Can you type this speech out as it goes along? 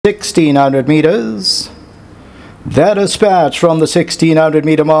1600 meters. That dispatch from the 1600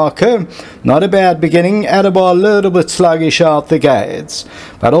 meter marker. Not a bad beginning. ADDABAR a little bit sluggish out the gates,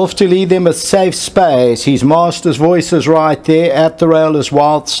 but off to lead them with safe space. His master's voice is right there. At the rail is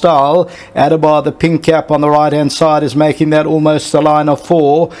Wild Style. ADDABAR, the pink cap on the right hand side, is making that almost a line of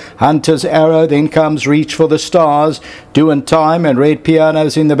 4. Hunter's Arrow, then comes Reach for the Stars. Doing Time and Red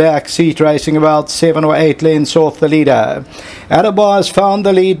Piano's in the back seat, racing about 7 or 8 lengths off the leader. ADDABAR has found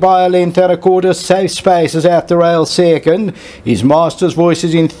the lead by a length and a quarter. Safe space is at the rail second. His master's voice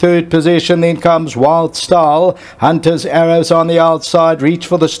is in third position. Then comes Wild Style. Hunter's Arrows on the outside. Reach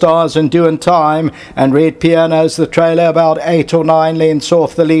for the Stars and Doing Time. And Red Piano's the trailer, about 8 or 9 lengths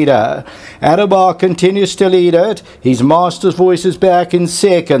off the leader. ADDABAR continues to lead it. His master's voice is back in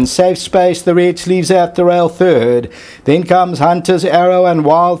second. Safe space, the red sleeves at the rail third. Then comes Hunter's Arrow and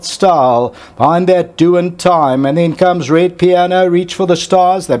Wild Style. Behind that, Doing Time. And then comes Red Piano, Reach for the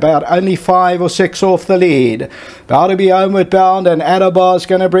Stars. They're about only 5 or 6 off the lead. About to be homeward bound, and ADDABAR's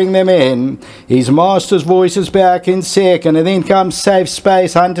going to bring them in. His master's voice is back in second, and then comes Safe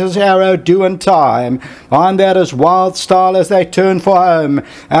Space, Hunter's Arrow, Doing Time. Behind that is Wild Style as they turn for home,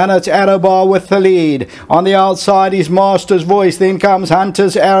 and it's ADDABAR with the lead. On the outside, his master's voice, then comes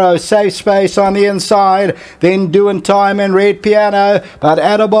Hunter's Arrow, Safe Space on the inside, then Doing Time and Red Piano, but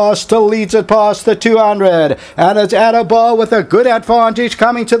ADDABAR still leads it past the 200, and it's ADDABAR with a good advantage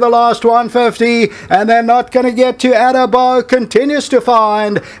coming to the last 150, and they're not going to get to ADDABAR. Continues to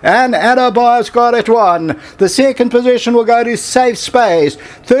find, and ADDABAR's got it won. The second position will go to Safe Space.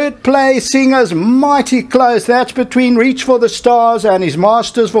 Third place, Singer's mighty close. That's between Reach for the Stars and his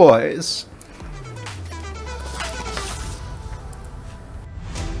master's voice.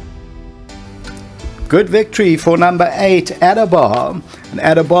 Good victory for number 8, ADDABAR. And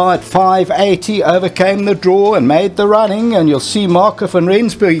ADDABAR at 580 overcame the draw and made the running, and you'll see Marco van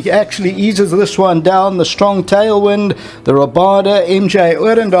Rensburg actually eases this one down. The strong tailwind, the Rabada, MJ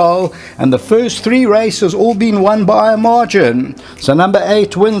Orendal, and the first 3 races all been won by a margin. So number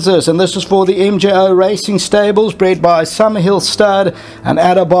 8 wins this, and this is for the MJO Racing Stables, bred by Summerhill Stud, and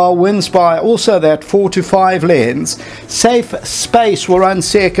ADDABAR wins by also that 4 to 5 lengths. Safe Space will run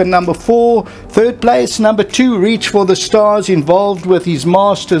second, number 4. Third place, number 2, Reach for the Stars, involved with his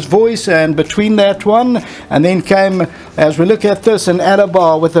master's voice, and between that one, and then came, as we look at this, an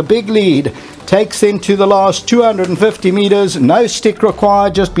ADDABAR with a big lead, takes them to the last 250 meters. No stick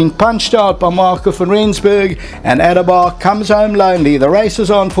required, just been punched out by Marco van Rensburg, and ADDABAR comes home lonely. The race is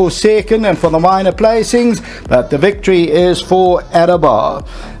on for second and for the minor placings, but the victory is for ADDABAR.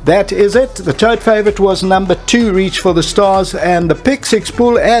 That is it. The tote favorite was number 2, Reach for the Stars, and the pick 6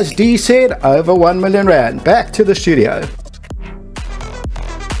 pool, as D said, over 1 million rand. Back to the studio.